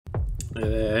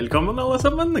Velkommen alle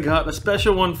sammen. I got a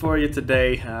special one for you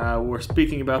today. We're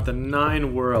speaking about the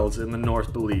 9 worlds in the Norse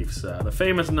beliefs. The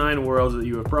famous 9 worlds that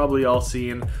you have probably all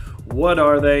seen. What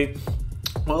are they?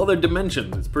 Well, they're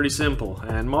dimensions. It's pretty simple.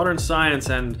 And modern science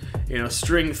and,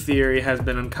 string theory has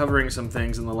been uncovering some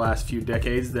things in the last few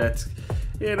decades that,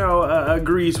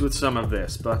 agrees with some of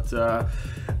this. But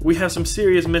we have some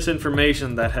serious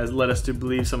misinformation that has led us to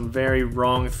believe some very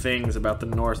wrong things about the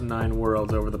Norse 9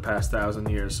 worlds over the past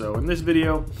 1,000 years. So in this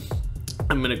video,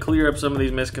 I'm going to clear up some of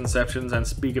these misconceptions and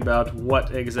speak about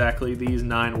what exactly these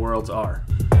 9 worlds are.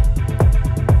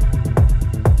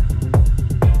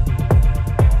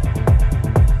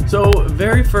 So,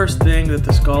 very first thing that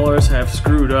the scholars have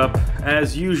screwed up,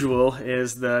 as usual,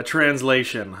 is the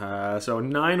translation. So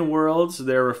 9 worlds,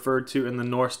 they're referred to in the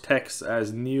Norse texts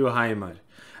as Niflheim.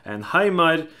 And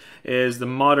Heimad is the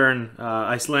modern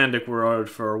Icelandic word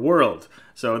for world.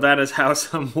 So that is how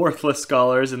some worthless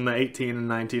scholars in the 18 and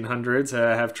 1900s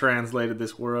have translated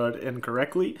this word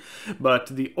incorrectly. But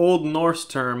the Old Norse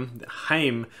term,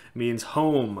 Heim, means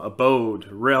home, abode,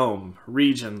 realm,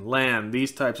 region, land,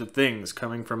 these types of things,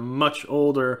 coming from much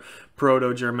older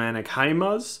Proto-Germanic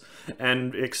Heimas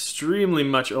and extremely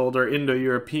much older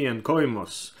Indo-European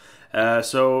Koimus.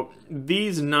 So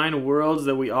these 9 worlds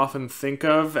that we often think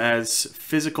of as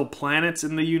physical planets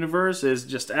in the universe is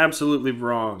just absolutely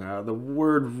wrong. The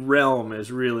word realm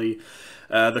is really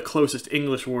the closest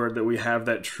English word that we have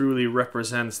that truly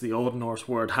represents the Old Norse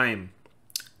word Heim.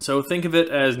 So think of it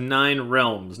as 9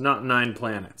 realms, not 9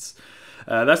 planets.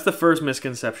 That's the first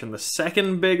misconception. The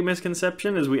second big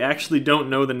misconception is we actually don't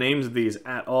know the names of these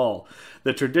at all.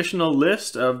 The traditional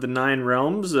list of the 9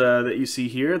 realms that you see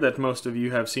here, that most of you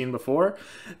have seen before,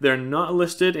 they're not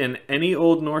listed in any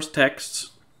Old Norse texts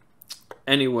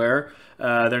anywhere.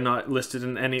 They're not listed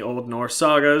in any Old Norse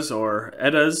sagas or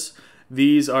Eddas.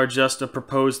 These are just a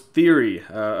proposed theory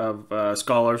of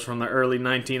scholars from the early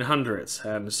 1900s.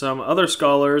 And some other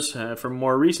scholars from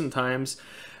more recent times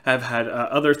have had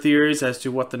other theories as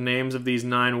to what the names of these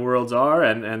 9 worlds are,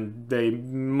 and they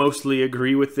mostly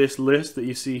agree with this list that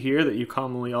you see here, that you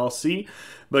commonly all see.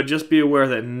 But just be aware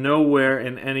that nowhere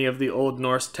in any of the Old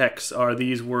Norse texts are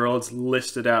these worlds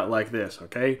listed out like this,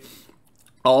 okay?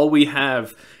 All we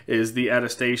have is the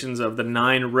attestations of the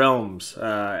 9 realms,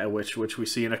 which we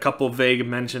see in a couple vague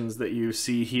mentions that you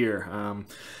see here.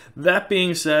 That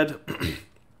being said,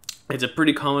 it's a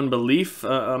pretty common belief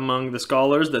among the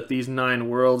scholars that these 9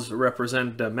 worlds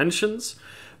represent dimensions,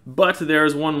 but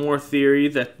there's one more theory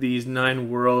that these 9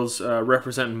 worlds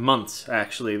represent months,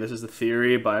 actually. This is the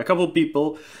theory by a couple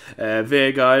people,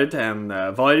 Vegard and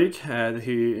Varg,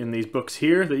 in these books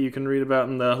here that you can read about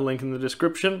in the link in the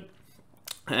description.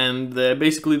 And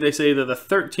basically they say that the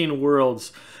 13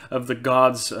 worlds of the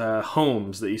gods'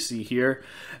 homes that you see here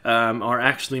are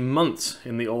actually months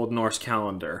in the Old Norse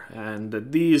calendar.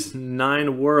 And these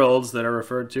 9 worlds that are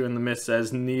referred to in the myths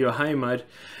as Niflheim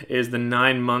is the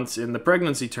 9 months in the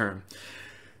pregnancy term.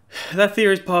 That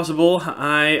theory is possible.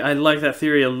 I like that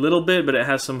theory a little bit, but it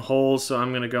has some holes, so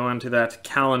I'm going to go into that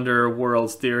calendar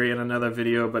worlds theory in another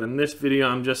video. But in this video,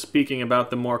 I'm just speaking about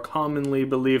the more commonly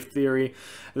believed theory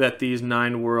that these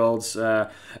 9 worlds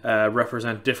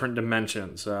represent different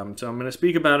dimensions. So I'm going to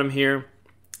speak about them here.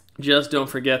 Just don't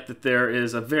forget that there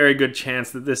is a very good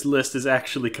chance that this list is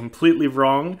actually completely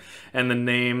wrong, and the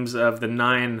names of the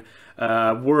 9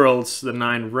 worlds, the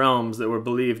 9 realms that were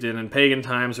believed in pagan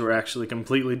times were actually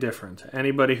completely different.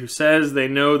 Anybody who says they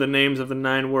know the names of the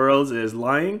 9 worlds is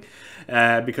lying,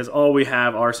 because all we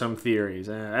have are some theories.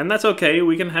 And that's okay,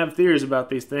 we can have theories about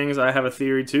these things. I have a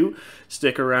theory too.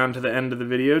 Stick around to the end of the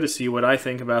video to see what I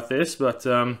think about this, but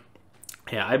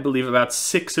yeah, I believe about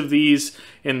 6 of these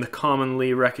in the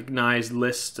commonly recognized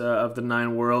list of the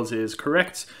 9 worlds is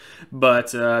correct,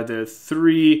 but the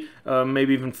 3,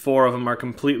 maybe even 4 of them are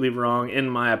completely wrong in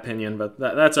my opinion, but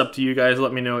that's up to you guys.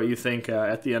 Let me know what you think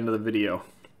at the end of the video.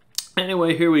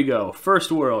 Anyway, here we go.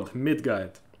 First world,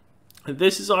 Midgard.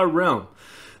 This is our realm,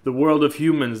 the world of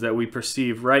humans that we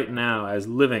perceive right now as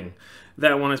living.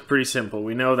 That one is pretty simple.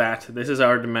 We know that. This is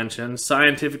our dimension.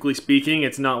 Scientifically speaking,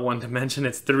 it's not 1 dimension,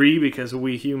 it's 3, because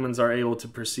we humans are able to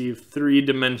perceive 3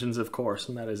 dimensions, of course,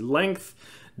 and that is length,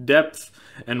 depth,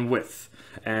 and width.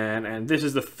 And this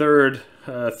is the third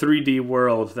 3D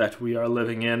world that we are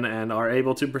living in and are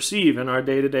able to perceive in our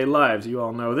day-to-day lives. You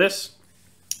all know this.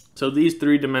 So these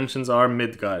 3 dimensions are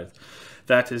Midgard.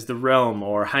 That is the realm,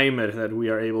 or Heimir, that we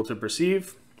are able to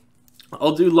perceive.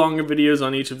 I'll do longer videos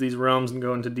on each of these realms and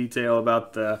go into detail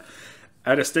about the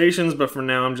attestations, but for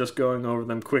now I'm just going over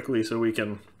them quickly so we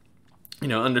can,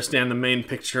 understand the main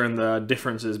picture and the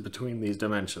differences between these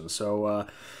dimensions. So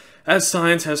As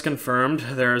science has confirmed,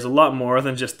 there is a lot more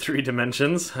than just 3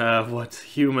 dimensions. What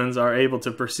humans are able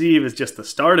to perceive is just the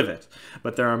start of it,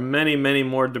 but there are many, many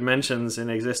more dimensions in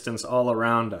existence all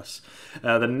around us.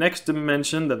 The next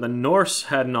dimension that the Norse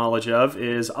had knowledge of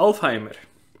is Alfheim,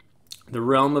 the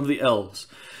realm of the elves.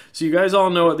 So you guys all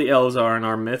know what the elves are in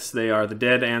our myths. They are the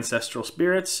dead ancestral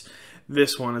spirits.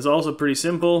 This one is also pretty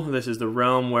simple. This is the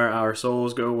realm where our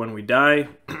souls go when we die.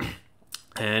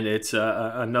 And it's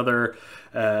another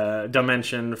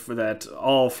dimension for that,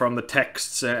 all from the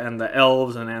texts and the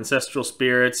elves and ancestral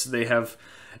spirits.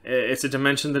 It's a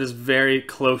dimension that is very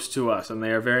close to us, and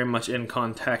they are very much in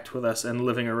contact with us and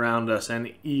living around us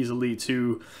and easily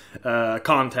to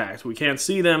contact. We can't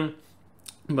see them,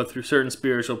 but through certain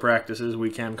spiritual practices we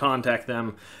can contact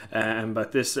them.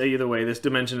 But either way, this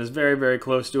dimension is very, very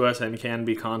close to us and can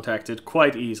be contacted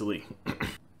quite easily.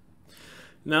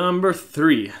 Number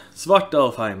 3,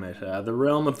 Svartalfheim, the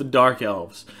realm of the Dark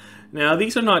Elves. Now,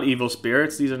 these are not evil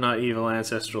spirits, these are not evil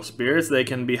ancestral spirits. They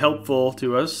can be helpful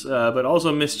to us, but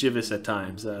also mischievous at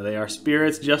times. They are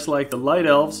spirits just like the Light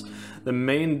Elves. The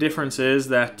main difference is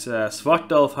that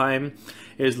Svartalfheim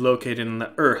is located in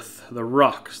the earth, the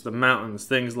rocks, the mountains,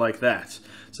 things like that.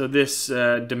 So this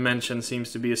dimension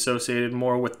seems to be associated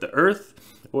more with the earth,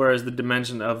 whereas the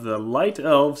dimension of the Light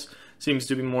Elves seems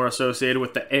to be more associated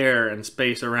with the air and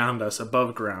space around us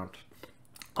above ground.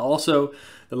 Also,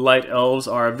 the Light Elves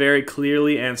are very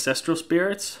clearly ancestral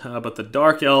spirits, but the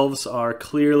Dark Elves are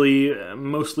clearly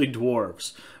mostly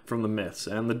dwarves from the myths.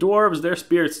 And the dwarves, they're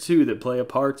spirits too that play a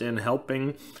part in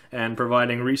helping and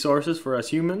providing resources for us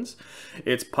humans.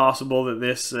 It's possible that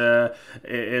this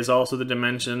is also the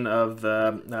dimension of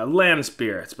the land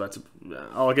spirits, but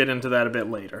I'll get into that a bit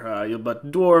later.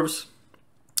 But dwarves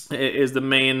is the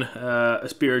main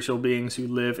spiritual beings who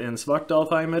live in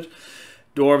Svartalfheim.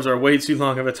 Dwarves are way too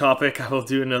long of a topic. I will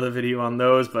do another video on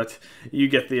those, but you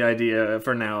get the idea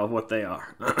for now of what they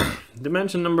are.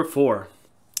 Dimension number 4,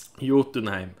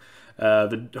 Jotunheim,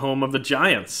 the home of the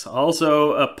giants.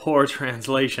 Also a poor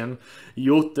translation.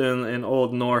 Jotun in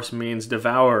Old Norse means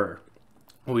devourer.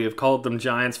 We have called them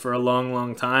giants for a long,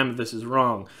 long time, but this is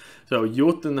wrong. So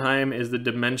Jotunheim is the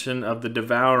dimension of the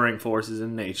devouring forces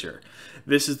in nature.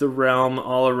 This is the realm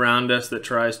all around us that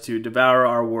tries to devour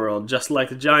our world, just like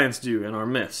the giants do in our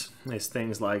myths. It's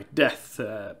things like death,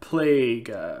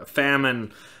 plague,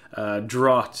 famine,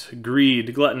 drought,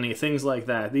 greed, gluttony, things like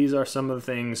that. These are some of the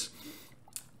things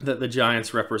that the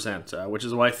giants represent, which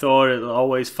is why Thor is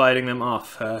always fighting them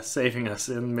off, saving us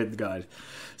in Midgard.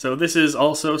 So this is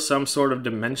also some sort of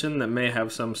dimension that may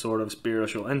have some sort of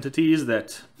spiritual entities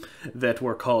that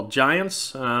were called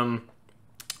giants,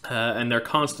 and they're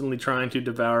constantly trying to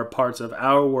devour parts of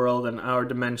our world and our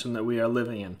dimension that we are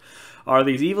living in. Are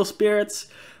these evil spirits?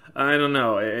 I don't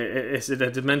know. Is it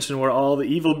a dimension where all the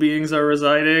evil beings are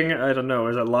residing? I don't know.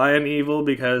 Is a lion evil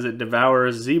because it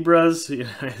devours zebras?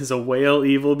 Is a whale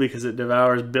evil because it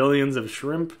devours billions of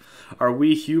shrimp? Are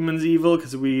we humans evil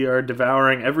because we are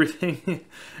devouring everything?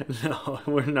 No,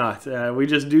 we're not. We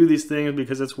just do these things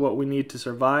because it's what we need to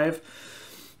survive.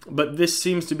 But this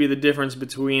seems to be the difference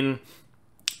between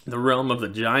the realm of the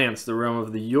giants, the realm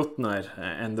of the Jotunheim,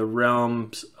 and the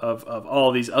realms of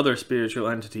all these other spiritual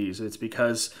entities. It's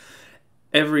because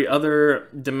every other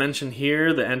dimension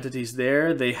here, the entities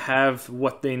there, they have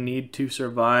what they need to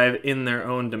survive in their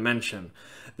own dimension.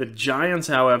 The giants,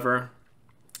 however,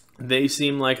 they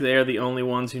seem like they are the only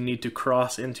ones who need to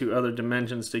cross into other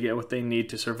dimensions to get what they need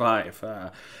to survive.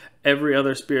 Every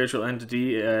other spiritual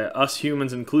entity, us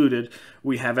humans included,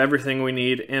 we have everything we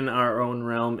need in our own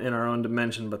realm, in our own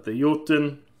dimension. But the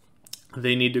Jotun,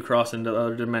 they need to cross into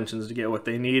other dimensions to get what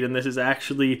they need. And this is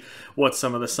actually what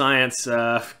some of the science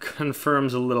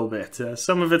confirms a little bit.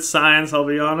 Some of it's science, I'll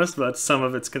be honest, but some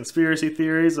of it's conspiracy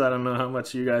theories. I don't know how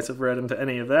much you guys have read into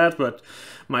any of that, but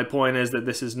my point is that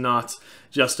this is not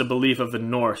just a belief of the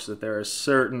Norse, that there is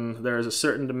a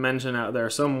certain dimension out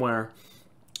there somewhere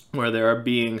where there are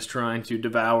beings trying to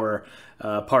devour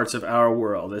parts of our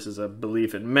world. This is a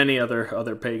belief in many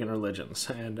other pagan religions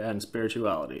and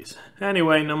spiritualities.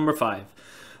 Anyway, number 5,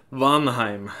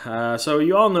 Vanaheim. So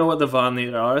you all know what the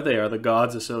Vanir are. They are the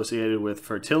gods associated with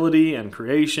fertility and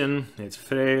creation. It's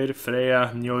Freyr,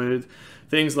 Freya, Njord,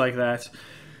 things like that.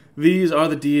 These are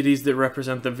the deities that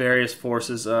represent the various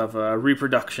forces of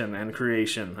reproduction and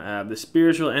creation. The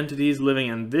spiritual entities living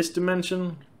in this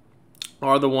dimension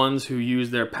are the ones who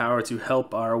use their power to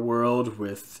help our world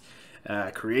with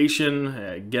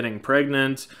creation, getting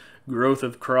pregnant, growth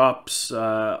of crops,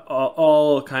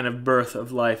 all kind of birth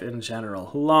of life in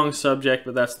general. Long subject,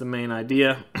 but that's the main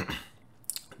idea.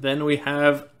 Then we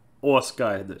have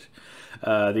Asgard,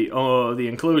 the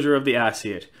enclosure of the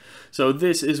Asir. So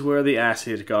this is where the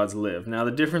Asir gods live. Now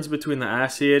the difference between the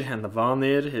Asir and the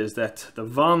Vanir is that the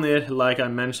Vanir, like I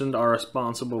mentioned, are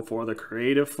responsible for the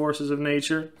creative forces of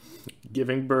nature,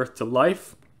 giving birth to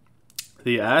life.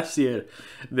 The Asir,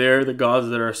 they're the gods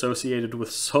that are associated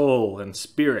with soul and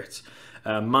spirit,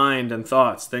 mind and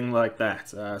thoughts, things like that.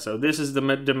 So this is the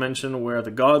dimension where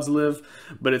the gods live,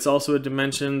 but it's also a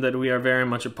dimension that we are very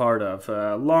much a part of.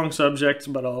 Long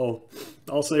subject, but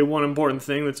I'll say one important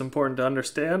thing that's important to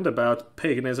understand about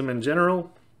paganism in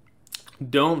general.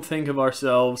 Don't think of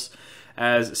ourselves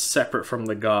as separate from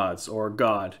the gods or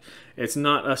God. It's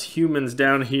not us humans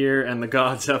down here and the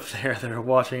gods up there that are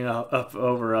watching up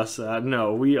over us.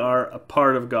 No, we are a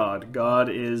part of God. God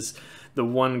is the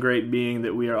one great being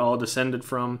that we are all descended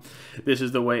from. This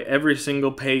is the way every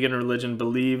single pagan religion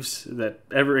believes that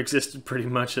ever existed, pretty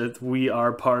much, that we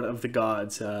are part of the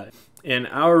gods. In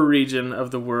our region of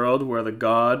the world where the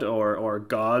god or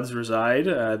gods reside,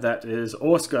 that is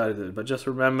Asgard. But just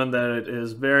remember that it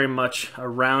is very much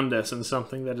around us and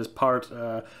something that is part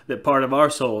of our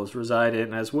souls reside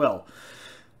in as well.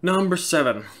 Number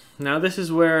 7. Now this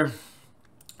is where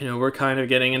we're kind of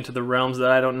getting into the realms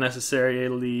that I don't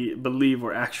necessarily believe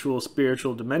were actual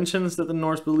spiritual dimensions that the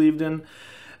Norse believed in.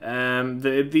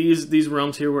 These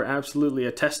realms here were absolutely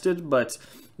attested, but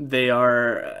they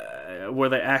were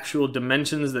the actual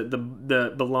dimensions that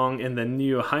belong in the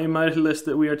Niflheim list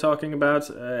that we are talking about.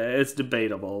 It's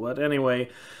debatable, but anyway,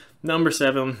 number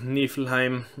 7,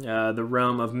 Niflheim, the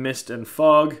realm of mist and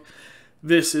fog.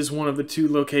 This is one of the 2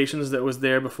 locations that was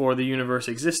there before the universe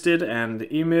existed, and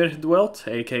Ymir dwelt,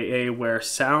 aka where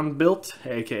sound built,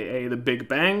 aka the Big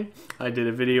Bang. I did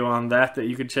a video on that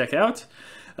you could check out.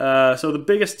 So the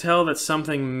biggest tell that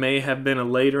something may have been a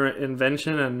later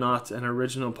invention and not an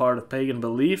original part of pagan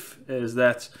belief is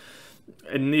that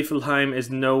Niflheim is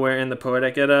nowhere in the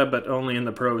Poetic Edda, but only in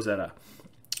the Prose Edda,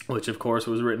 which of course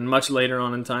was written much later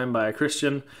on in time by a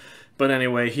Christian. But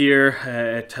anyway, here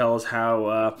it tells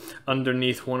how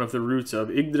underneath one of the roots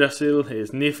of Yggdrasil is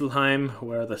Niflheim,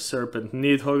 where the serpent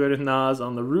Nidhogger gnaws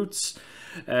on the roots.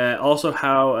 Also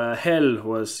how Hel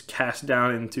was cast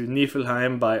down into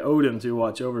Niflheim by Odin to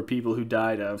watch over people who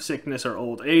died of sickness or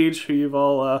old age, who you've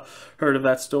all heard of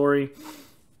that story.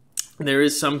 There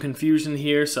is some confusion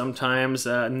here. Sometimes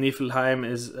Niflheim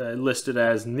is listed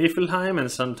as Niflheim, and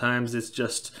sometimes it's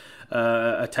just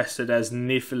attested as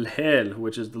Niflhel,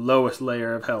 which is the lowest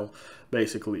layer of hell,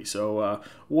 basically. So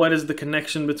what is the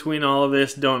connection between all of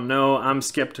this? Don't know. I'm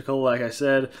skeptical, like I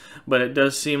said, but it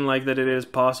does seem like that it is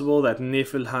possible that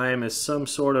Niflheim is some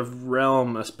sort of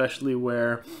realm, especially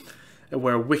where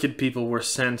wicked people were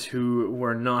sent who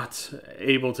were not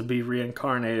able to be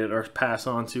reincarnated or pass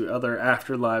on to other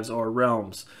afterlives or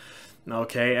realms.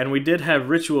 Okay, and we did have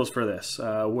rituals for this,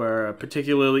 where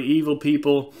particularly evil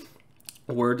people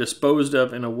were disposed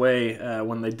of in a way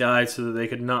when they died so that they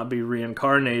could not be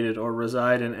reincarnated or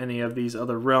reside in any of these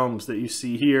other realms that you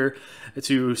see here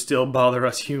to still bother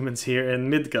us humans here in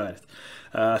Midgard.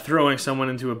 Throwing someone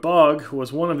into a bog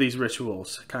was one of these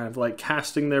rituals, kind of like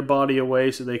casting their body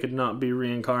away so they could not be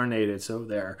reincarnated, so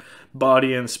their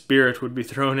body and spirit would be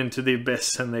thrown into the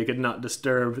abyss and they could not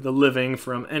disturb the living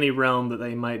from any realm that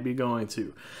they might be going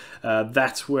to.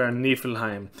 That's where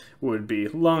Niflheim would be.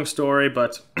 Long story,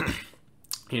 but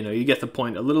you get the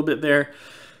point a little bit there.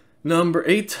 Number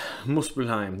 8,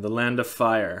 Muspelheim, the land of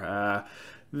fire.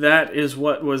 That is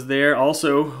what was there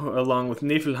also along with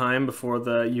Niflheim before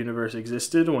the universe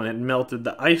existed, when it melted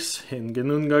the ice in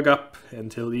Ginnungagap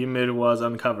until Ymir was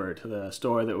uncovered. The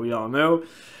story that we all know.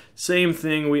 Same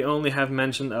thing, we only have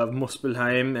mention of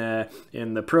Muspelheim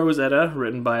in the Prose Edda,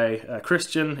 written by a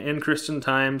Christian in Christian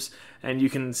times, and you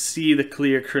can see the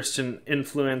clear Christian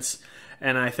influence.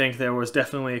 And I think there was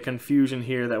definitely a confusion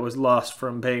here that was lost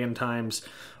from pagan times.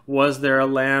 Was there a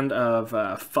land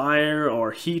of fire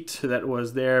or heat that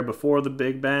was there before the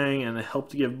Big Bang and it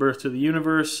helped give birth to the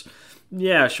universe?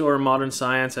 Yeah, sure, modern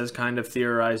science has kind of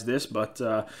theorized this, but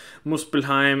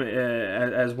Muspelheim,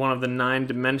 as one of the 9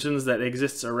 dimensions that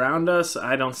exists around us,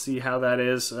 I don't see how that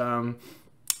is.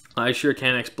 I sure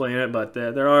can't explain it, but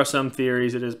there are some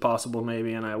theories it is possible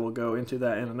maybe, and I will go into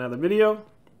that in another video.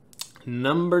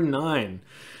 Number 9,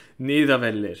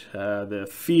 Nidavellir, the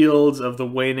fields of the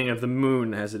waning of the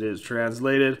moon, as it is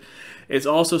translated. It's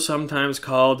also sometimes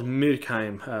called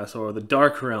Myrkheim, so the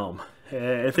dark realm.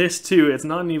 This too, it's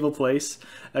not an evil place.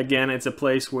 Again, it's a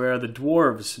place where the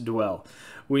dwarves dwell.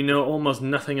 We know almost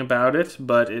nothing about it,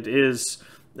 but it is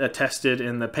attested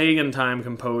in the pagan time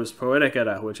composed Poetic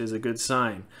Edda, which is a good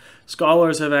sign.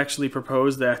 Scholars have actually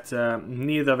proposed that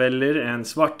Nidavellir and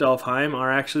Svartalfheim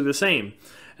are actually the same.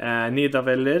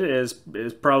 Nidavellir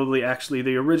is probably actually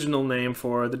the original name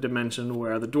for the dimension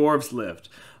where the dwarves lived,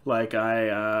 like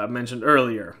I mentioned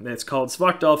earlier. It's called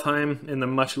Svartalfheim in the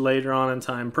much later on in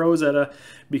time prose Edda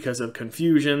because of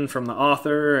confusion from the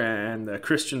author and the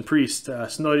Christian priest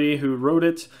Snorri who wrote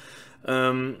it.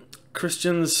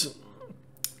 Christians,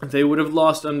 they would have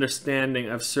lost understanding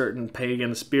of certain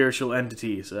pagan spiritual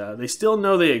entities. They still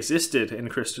know they existed in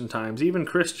Christian times. Even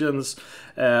Christians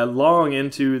long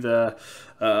into the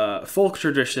folk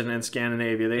tradition in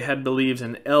Scandinavia, they had beliefs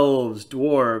in elves,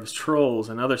 dwarves, trolls,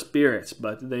 and other spirits,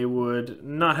 but they would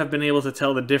not have been able to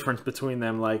tell the difference between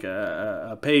them like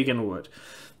a pagan would.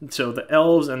 So the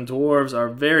elves and dwarves are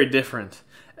very different.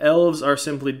 Elves are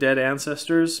simply dead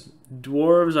ancestors.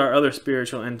 Dwarves are other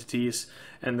spiritual entities,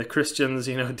 and the Christians,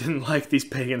 didn't like these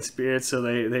pagan spirits, so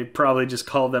they probably just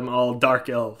called them all dark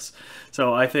elves.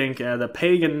 So I think the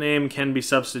pagan name can be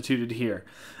substituted here.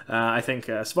 I think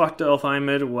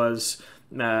Svartalfheim was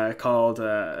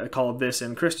called this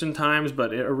in Christian times,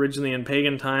 but originally in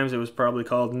pagan times it was probably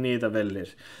called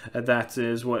Nidavellir. That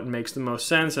is what makes the most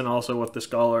sense, and also what the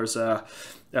scholars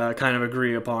kind of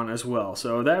agree upon as well.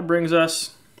 So that brings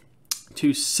us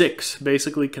to 6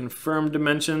 basically confirmed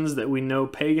dimensions that we know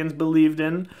pagans believed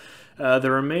in.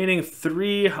 The remaining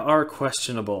 3 are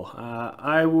questionable.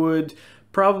 I would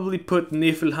probably put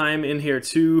Niflheim in here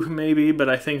too, maybe, but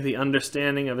I think the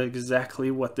understanding of exactly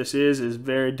what this is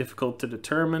very difficult to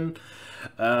determine.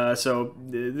 So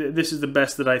this is the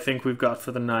best that I think we've got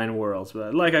for the 9 worlds.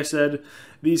 But like I said,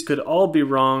 these could all be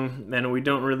wrong, and we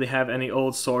don't really have any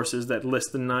old sources that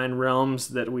list the 9 realms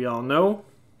that we all know.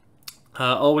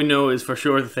 All we know is for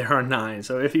sure that there are 9.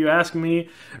 So if you ask me,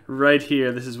 right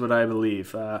here, this is what I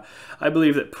believe. I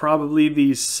believe that probably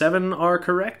these 7 are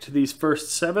correct, these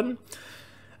first 7.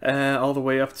 All the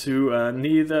way up to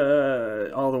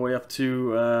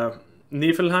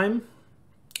Niflheim.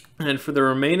 And for the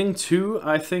remaining 2,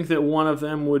 I think that one of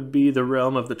them would be the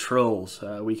realm of the trolls.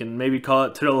 We can maybe call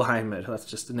it Trollheim. That's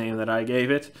just the name that I gave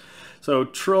it. So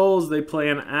trolls, they play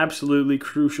an absolutely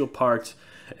crucial part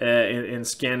in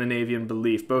Scandinavian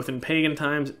belief, both in pagan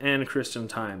times and Christian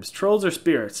times. Trolls are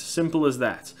spirits, simple as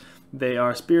that. They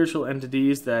are spiritual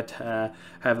entities that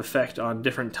have effect on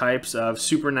different types of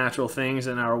supernatural things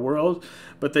in our world,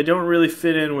 but they don't really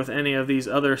fit in with any of these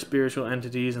other spiritual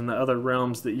entities and the other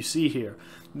realms that you see here.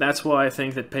 That's why I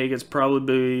think that pagans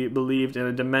probably believed in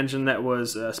a dimension that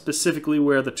was specifically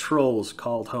where the trolls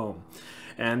called home.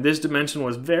 And this dimension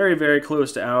was very, very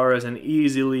close to ours and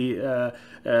easily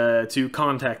to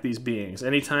contact these beings.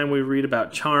 Anytime we read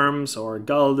about charms or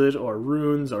gilded or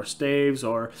runes or staves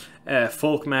or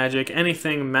folk magic,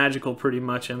 anything magical pretty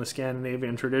much in the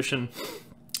Scandinavian tradition,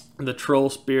 the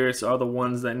troll spirits are the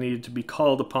ones that needed to be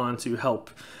called upon to help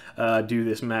do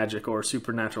this magic or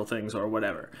supernatural things or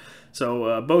whatever.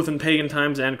 So both in pagan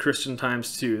times and Christian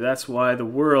times too. That's why the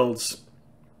worlds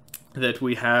that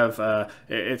we have,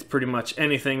 it's pretty much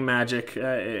anything magic.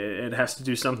 It has to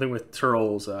do something with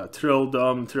trolls,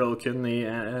 trolldom, trollkunni,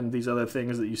 and these other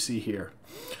things that you see here.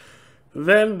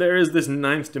 Then there is this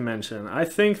 9th dimension. I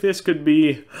think this could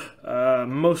be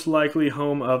most likely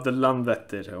home of the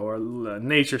Landvetter, or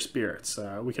nature spirits.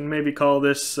 We can maybe call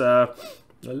this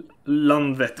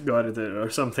Landvettgard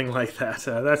or something like that.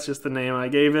 That's just the name I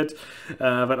gave it.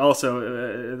 But also,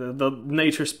 the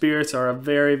nature spirits are a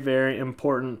very, very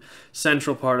important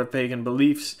central part of pagan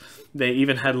beliefs. They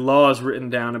even had laws written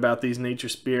down about these nature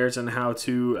spirits and how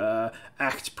to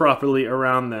act properly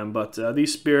around them. But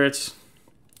these spirits,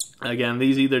 again,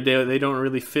 they don't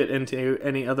really fit into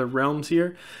any other realms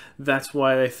here. That's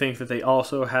why I think that they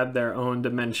also had their own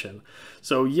dimension.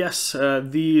 So yes,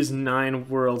 these 9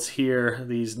 worlds here,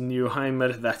 these new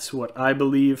Heimer, that's what I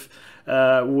believe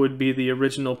would be the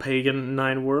original pagan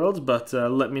 9 worlds. But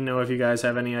let me know if you guys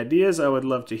have any ideas. I would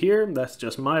love to hear. That's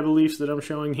just my beliefs that I'm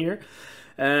showing here.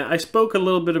 I spoke a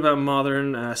little bit about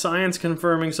modern science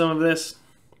confirming some of this.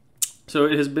 So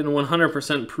it has been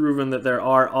 100% proven that there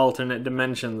are alternate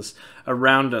dimensions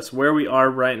around us, where we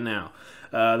are right now.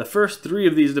 The first 3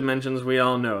 of these dimensions we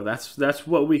all know. That's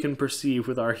what we can perceive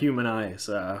with our human eyes.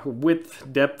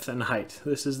 Width, depth, and height.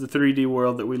 This is the 3D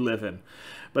world that we live in.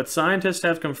 But scientists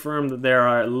have confirmed that there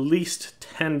are at least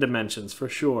 10 dimensions for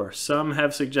sure. Some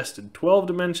have suggested 12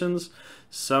 dimensions.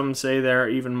 Some say there are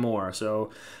even more. So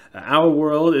our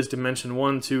world is dimension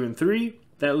 1, 2, and 3.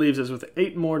 That leaves us with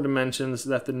 8 more dimensions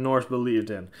that the Norse believed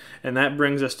in. And that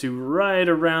brings us to right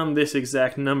around this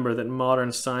exact number that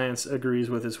modern science agrees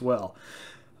with as well.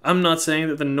 I'm not saying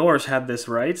that the Norse had this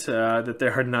right, that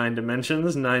there are 9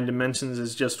 dimensions. 9 dimensions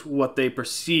is just what they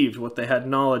perceived, what they had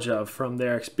knowledge of from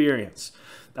their experience.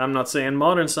 I'm not saying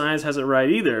modern science has it right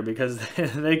either, because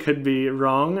they could be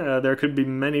wrong. There could be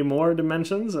many more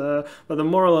dimensions, but the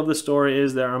moral of the story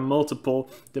is there are multiple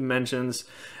dimensions,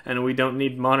 and we don't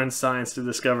need modern science to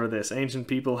discover this. Ancient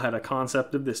people had a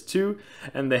concept of this too,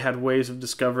 and they had ways of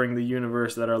discovering the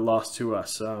universe that are lost to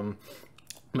us.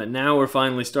 But now we're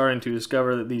finally starting to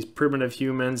discover that these primitive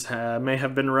humans may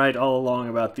have been right all along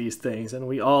about these things, and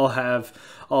we all have,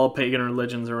 all pagan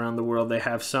religions around the world, they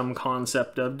have some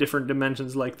concept of different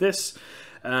dimensions like this,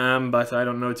 but I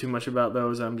don't know too much about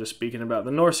those. I'm just speaking about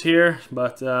the Norse here,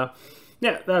 but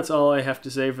yeah, that's all I have to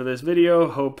say for this video.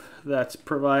 Hope that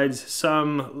provides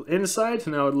some insight,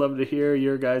 and I would love to hear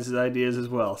your guys' ideas as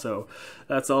well. So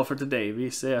that's all for today. Vi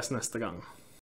ses nästa gång.